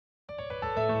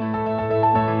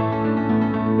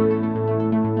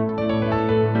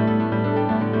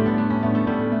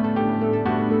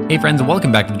Hey friends,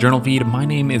 welcome back to the Journal Feed. My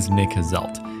name is Nick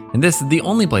Hazelt, and this is the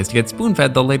only place to get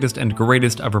spoon-fed the latest and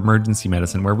greatest of emergency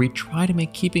medicine, where we try to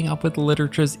make keeping up with the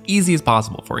literature as easy as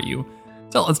possible for you.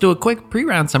 So let's do a quick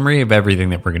pre-round summary of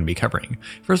everything that we're going to be covering.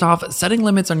 First off, setting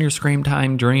limits on your screen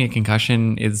time during a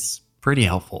concussion is pretty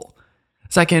helpful.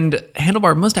 Second,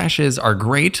 handlebar mustaches are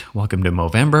great. Welcome to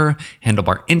Movember.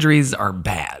 Handlebar injuries are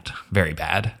bad, very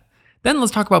bad. Then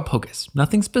let's talk about POCUS.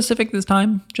 Nothing specific this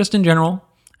time, just in general.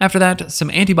 After that,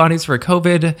 some antibodies for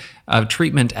COVID,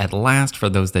 treatment at last for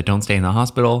those that don't stay in the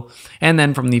hospital. And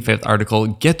then from the fifth article,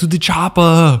 get to the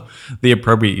chopper, the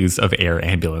appropriate use of air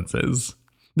ambulances.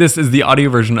 This is the audio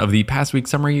version of the past week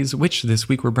summaries, which this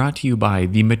week were brought to you by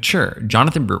the mature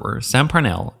Jonathan Brewer, Sam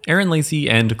Parnell, Aaron Lacey,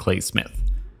 and Clay Smith.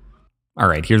 All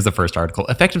right, here's the first article.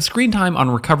 Effective screen time on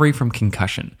recovery from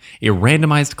concussion, a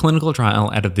randomized clinical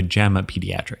trial out of the JAMA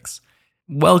Pediatrics.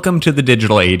 Welcome to the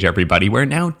digital age, everybody, where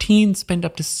now teens spend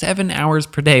up to 7 hours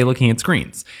per day looking at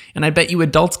screens. And I bet you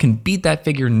adults can beat that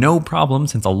figure no problem,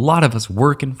 since a lot of us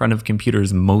work in front of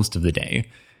computers most of the day.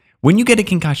 When you get a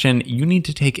concussion, you need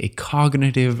to take a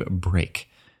cognitive break.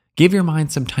 Give your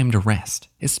mind some time to rest,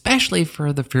 especially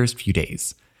for the first few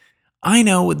days. I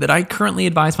know that I currently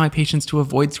advise my patients to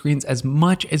avoid screens as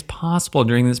much as possible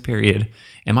during this period.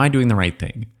 Am I doing the right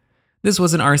thing? This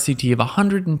was an RCT of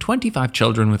 125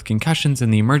 children with concussions in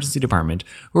the emergency department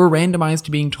who were randomized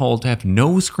to being told to have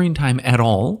no screen time at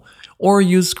all or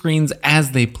use screens as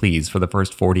they please for the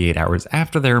first 48 hours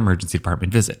after their emergency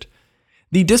department visit.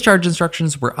 The discharge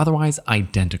instructions were otherwise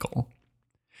identical.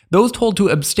 Those told to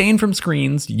abstain from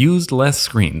screens used less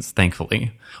screens,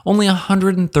 thankfully, only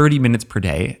 130 minutes per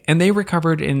day, and they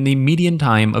recovered in the median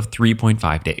time of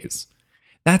 3.5 days.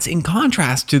 That's in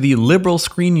contrast to the liberal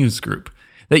screen use group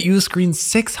that used screens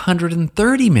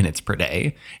 630 minutes per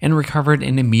day and recovered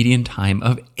in a median time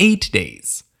of 8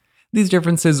 days. These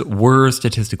differences were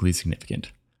statistically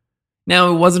significant. Now,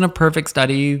 it wasn't a perfect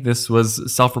study. This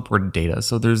was self-reported data,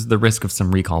 so there's the risk of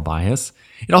some recall bias.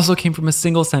 It also came from a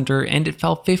single center, and it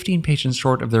fell 15 patients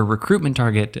short of their recruitment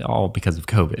target, all because of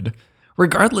COVID.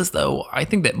 Regardless, though, I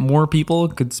think that more people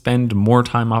could spend more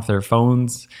time off their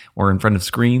phones or in front of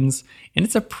screens, and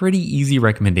it's a pretty easy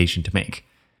recommendation to make,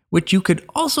 which you could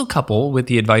also couple with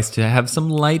the advice to have some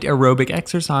light aerobic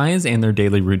exercise and their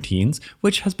daily routines,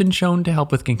 which has been shown to help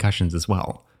with concussions as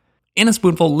well. In a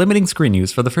spoonful, limiting screen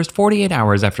use for the first 48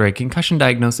 hours after a concussion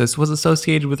diagnosis was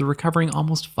associated with recovering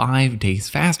almost 5 days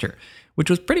faster, which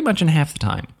was pretty much in half the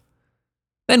time.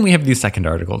 Then we have the second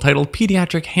article, titled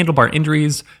Pediatric Handlebar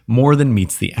Injuries More Than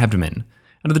Meets the Abdomen,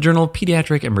 out of the journal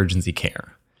Pediatric Emergency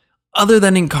Care. Other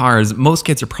than in cars, most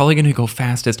kids are probably going to go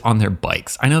fastest on their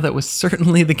bikes. I know that was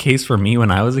certainly the case for me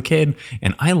when I was a kid,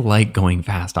 and I like going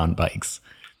fast on bikes.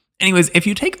 Anyways, if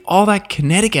you take all that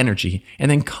kinetic energy and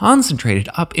then concentrate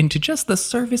it up into just the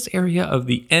surface area of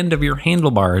the end of your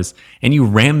handlebars and you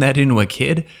ram that into a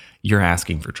kid, you're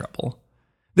asking for trouble.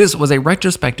 This was a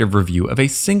retrospective review of a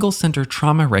single center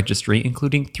trauma registry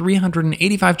including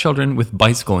 385 children with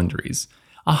bicycle injuries,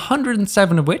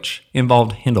 107 of which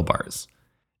involved handlebars.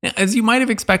 Now, as you might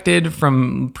have expected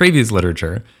from previous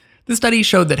literature, the study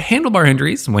showed that handlebar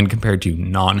injuries, when compared to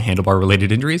non-handlebar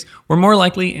related injuries, were more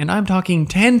likely, and I'm talking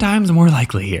 10 times more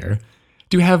likely here,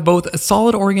 to have both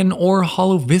solid organ or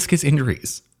hollow viscous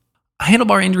injuries.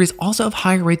 Handlebar injuries also have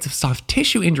higher rates of soft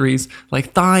tissue injuries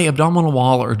like thigh, abdominal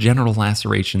wall, or genital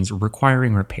lacerations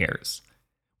requiring repairs.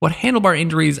 What handlebar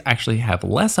injuries actually have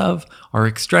less of are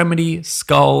extremity,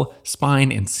 skull,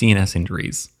 spine, and CNS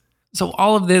injuries. So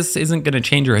all of this isn't going to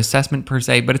change your assessment per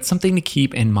se, but it's something to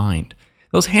keep in mind.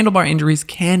 Those handlebar injuries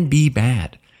can be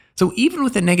bad. So even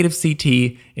with a negative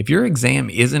CT, if your exam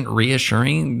isn't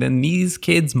reassuring, then these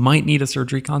kids might need a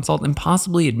surgery consult and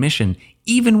possibly admission,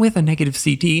 even with a negative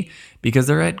CT, because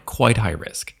they're at quite high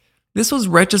risk. This was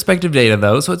retrospective data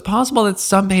though, so it's possible that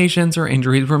some patients or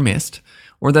injuries were missed,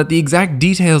 or that the exact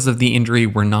details of the injury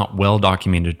were not well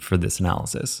documented for this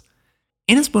analysis.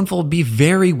 In a spoonful, be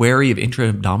very wary of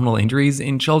intra-abdominal injuries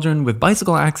in children with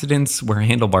bicycle accidents where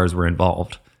handlebars were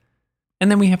involved. And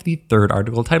then we have the third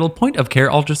article titled Point of Care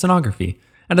Ultrasonography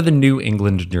out of the New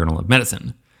England Journal of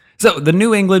Medicine. So the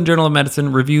New England Journal of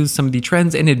Medicine reviews some of the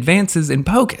trends and advances in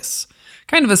POCUS,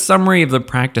 kind of a summary of the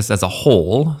practice as a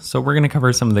whole, so we're going to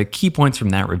cover some of the key points from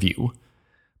that review.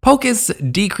 POCUS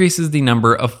decreases the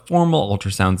number of formal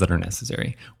ultrasounds that are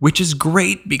necessary, which is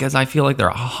great because I feel like they're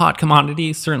a hot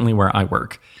commodity, certainly where I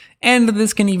work, and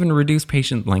this can even reduce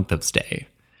patient length of stay.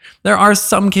 There are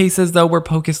some cases, though, where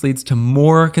POCUS leads to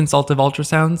more consultative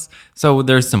ultrasounds, so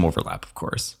there's some overlap, of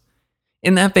course.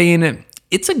 In that vein,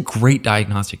 it's a great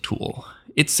diagnostic tool.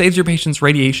 It saves your patients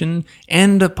radiation,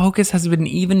 and POCUS has been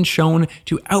even shown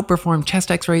to outperform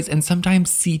chest x-rays and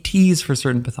sometimes CTs for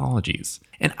certain pathologies.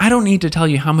 And I don't need to tell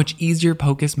you how much easier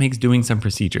POCUS makes doing some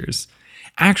procedures.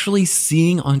 Actually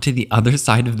seeing onto the other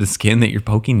side of the skin that you're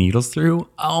poking needles through,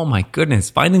 oh my goodness,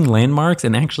 finding landmarks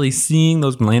and actually seeing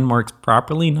those landmarks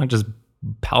properly, not just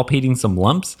palpating some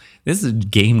lumps, this is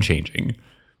game-changing.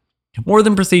 More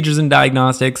than procedures and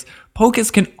diagnostics,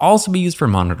 POCUS can also be used for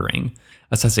monitoring,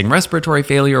 assessing respiratory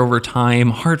failure over time,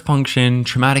 heart function,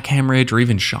 traumatic hemorrhage, or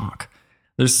even shock.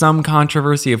 There's some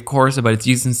controversy, of course, about its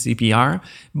use in CPR,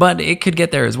 but it could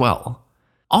get there as well.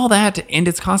 All that, and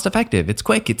it's cost-effective, it's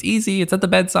quick, it's easy, it's at the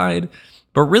bedside.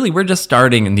 But really, we're just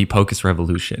starting in the POCUS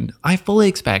revolution. I fully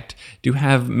expect to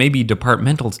have maybe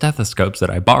departmental stethoscopes that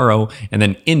I borrow, and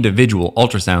then individual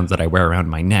ultrasounds that I wear around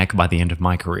my neck by the end of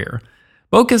my career.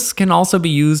 POCUS can also be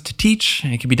used to teach,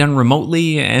 it can be done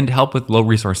remotely, and help with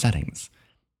low-resource settings.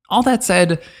 All that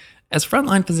said, as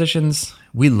frontline physicians,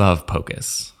 we love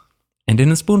POCUS. And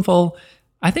in a spoonful,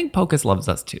 I think POCUS loves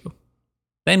us too.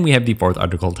 Then we have the fourth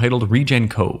article titled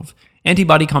REGEN-COV,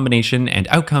 Antibody Combination and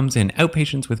Outcomes in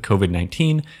Outpatients with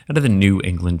COVID-19 out of the New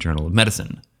England Journal of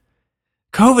Medicine.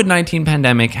 COVID-19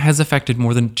 pandemic has affected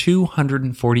more than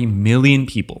 240 million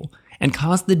people and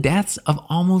caused the deaths of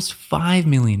almost 5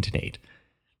 million to date.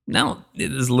 Now,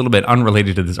 it is a little bit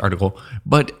unrelated to this article,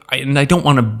 but I don't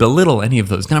want to belittle any of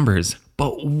those numbers,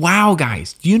 but wow,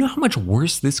 guys, do you know how much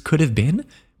worse this could have been?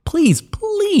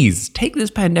 Please take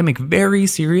this pandemic very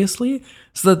seriously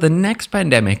so that the next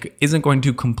pandemic isn't going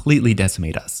to completely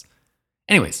decimate us.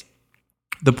 Anyways,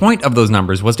 the point of those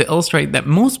numbers was to illustrate that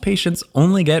most patients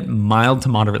only get mild to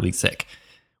moderately sick.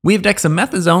 We have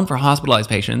dexamethasone for hospitalized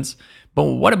patients, but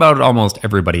what about almost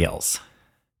everybody else?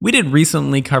 We did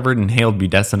recently cover inhaled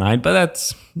budesonide, but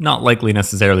that's not likely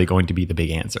necessarily going to be the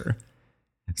big answer.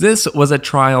 This was a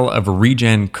trial of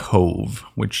REGEN-COV,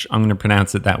 which I'm going to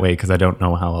pronounce it that way because I don't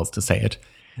know how else to say it.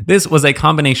 This was a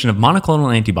combination of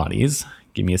monoclonal antibodies,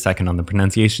 give me a second on the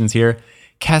pronunciations here,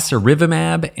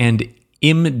 casirivimab and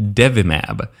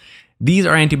imdevimab. These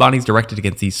are antibodies directed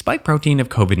against the spike protein of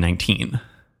COVID-19.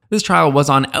 This trial was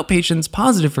on outpatients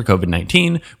positive for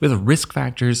COVID-19 with risk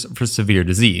factors for severe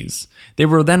disease. They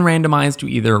were then randomized to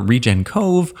either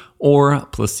REGEN-COV or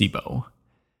placebo.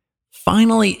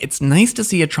 Finally, it's nice to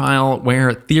see a trial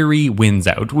where theory wins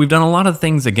out. We've done a lot of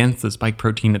things against the spike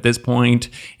protein at this point,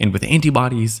 and with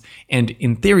antibodies, and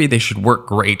in theory they should work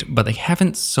great, but they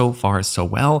haven't so far so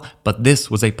well, but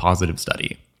this was a positive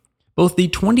study. Both the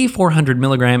 2400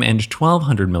 mg and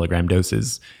 1200 mg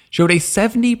doses showed a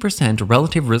 70%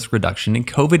 relative risk reduction in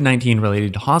COVID-19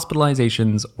 related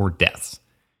hospitalizations or deaths.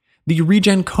 The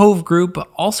REGEN-COV group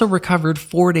also recovered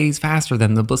 4 days faster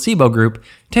than the placebo group,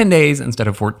 10 days instead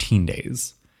of 14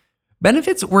 days.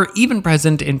 Benefits were even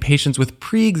present in patients with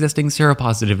pre-existing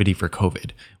seropositivity for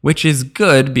COVID, which is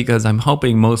good because I'm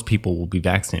hoping most people will be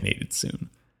vaccinated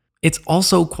soon. It's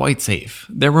also quite safe.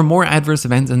 There were more adverse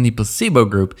events in the placebo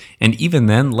group, and even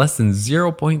then, less than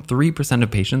 0.3% of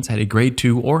patients had a grade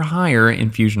 2 or higher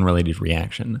infusion-related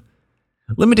reaction.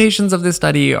 Limitations of this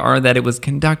study are that it was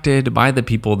conducted by the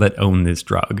people that own this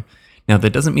drug. Now,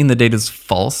 that doesn't mean the data is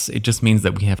false, it just means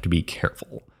that we have to be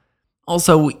careful.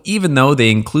 Also, even though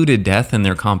they included death in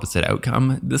their composite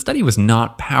outcome, the study was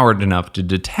not powered enough to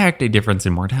detect a difference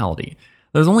in mortality.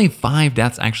 There's only 5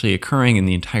 deaths actually occurring in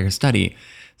the entire study,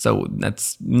 so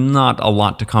that's not a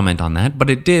lot to comment on that, but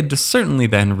it did certainly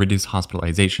then reduce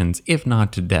hospitalizations, if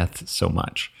not to death so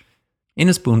much. In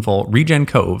a spoonful,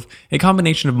 REGEN-COV, a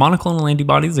combination of monoclonal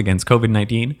antibodies against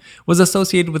COVID-19, was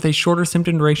associated with a shorter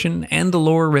symptom duration and a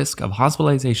lower risk of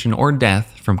hospitalization or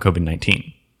death from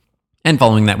COVID-19. And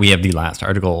following that, we have the last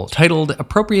article titled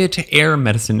Appropriate Air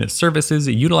Medicine Services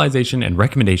Utilization and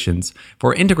Recommendations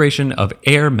for Integration of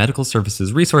Air Medical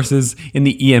Services Resources in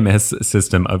the EMS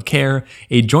System of Care,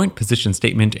 a Joint Position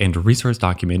Statement and Resource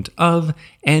Document of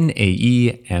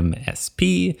NAEMSP,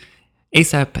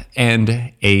 ASAP,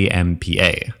 and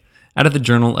AMPA, out of the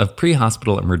Journal of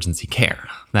Pre-Hospital Emergency Care.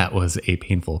 That was a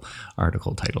painful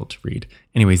article title to read.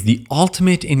 Anyways, the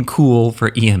ultimate in cool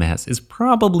for EMS is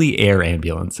probably air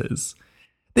ambulances.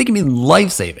 They can be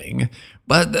life-saving,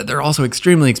 but they're also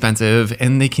extremely expensive,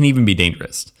 and they can even be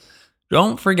dangerous.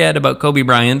 Don't forget about Kobe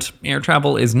Bryant. Air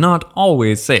travel is not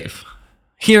always safe.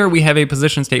 Here we have a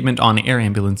position statement on air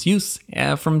ambulance use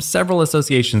from several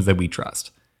associations that we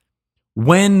trust.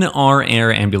 When are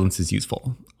air ambulances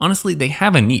useful? Honestly, they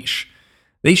have a niche.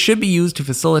 They should be used to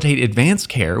facilitate advanced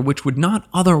care, which would not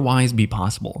otherwise be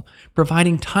possible,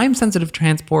 providing time-sensitive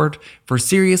transport for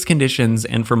serious conditions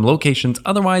and from locations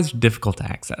otherwise difficult to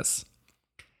access.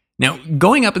 Now,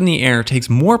 going up in the air takes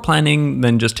more planning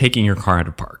than just taking your car out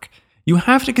of park. You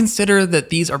have to consider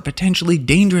that these are potentially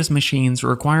dangerous machines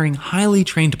requiring highly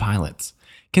trained pilots.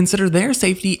 Consider their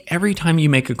safety every time you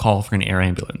make a call for an air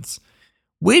ambulance,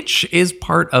 which is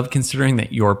part of considering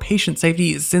that your patient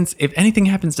safety, since if anything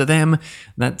happens to them,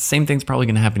 that same thing's probably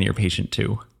going to happen to your patient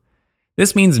too.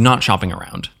 This means not shopping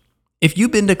around. If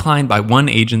you've been declined by one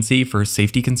agency for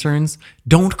safety concerns,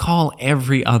 don't call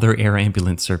every other air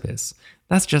ambulance service.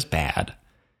 That's just bad.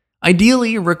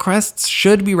 Ideally, requests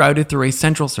should be routed through a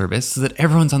central service so that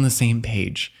everyone's on the same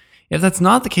page. If that's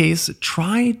not the case,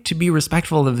 try to be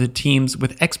respectful of the teams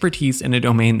with expertise in a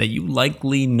domain that you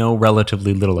likely know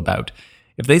relatively little about.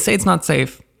 If they say it's not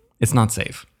safe, it's not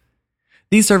safe.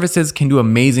 These services can do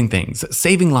amazing things,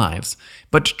 saving lives,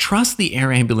 but trust the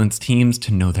air ambulance teams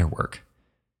to know their work.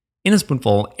 In a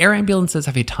spoonful, air ambulances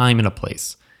have a time and a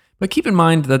place. But keep in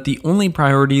mind that the only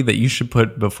priority that you should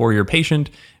put before your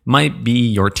patient might be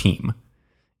your team.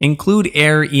 Include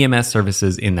air EMS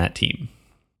services in that team.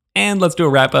 And let's do a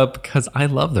wrap up because I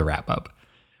love the wrap up.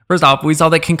 First off, we saw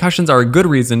that concussions are a good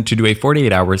reason to do a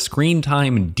 48-hour screen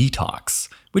time detox,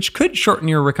 which could shorten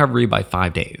your recovery by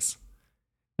 5 days.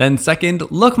 Then second,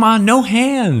 look ma, no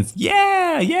hands.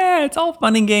 Yeah, it's all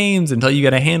fun and games until you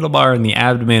get a handlebar in the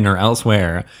abdomen or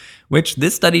elsewhere, which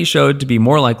this study showed to be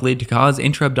more likely to cause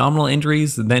intra-abdominal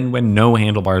injuries than when no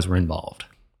handlebars were involved.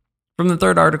 From the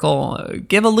third article,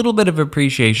 give a little bit of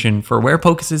appreciation for where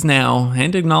POCUS is now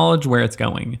and acknowledge where it's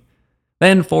going.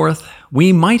 Then fourth,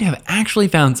 we might have actually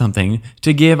found something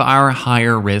to give our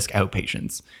higher risk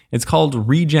outpatients. It's called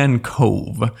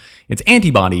REGEN-COV. It's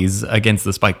antibodies against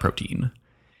the spike protein.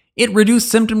 It reduced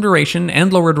symptom duration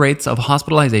and lowered rates of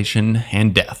hospitalization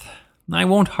and death. I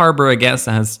won't harbor a guess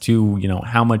as to,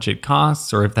 how much it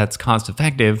costs or if that's cost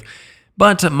effective,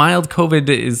 but mild COVID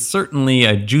is certainly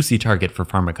a juicy target for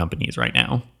pharma companies right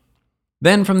now.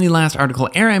 Then from the last article,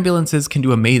 air ambulances can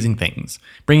do amazing things,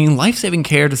 bringing life-saving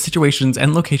care to situations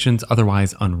and locations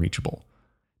otherwise unreachable.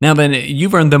 Now then,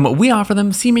 you've earned them, we offer them,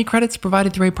 CME credits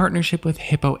provided through a partnership with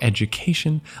Hippo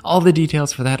Education. All the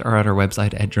details for that are at our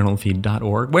website at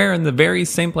JournalFeed.org, where in the very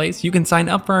same place you can sign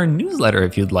up for our newsletter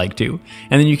if you'd like to,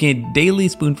 and then you can get daily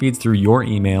spoon feeds through your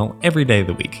email every day of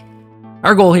the week.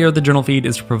 Our goal here at the Journal Feed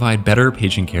is to provide better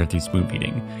patient care through spoon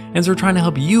feeding, and so we're trying to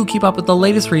help you keep up with the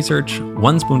latest research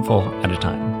one spoonful at a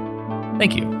time.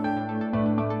 Thank you.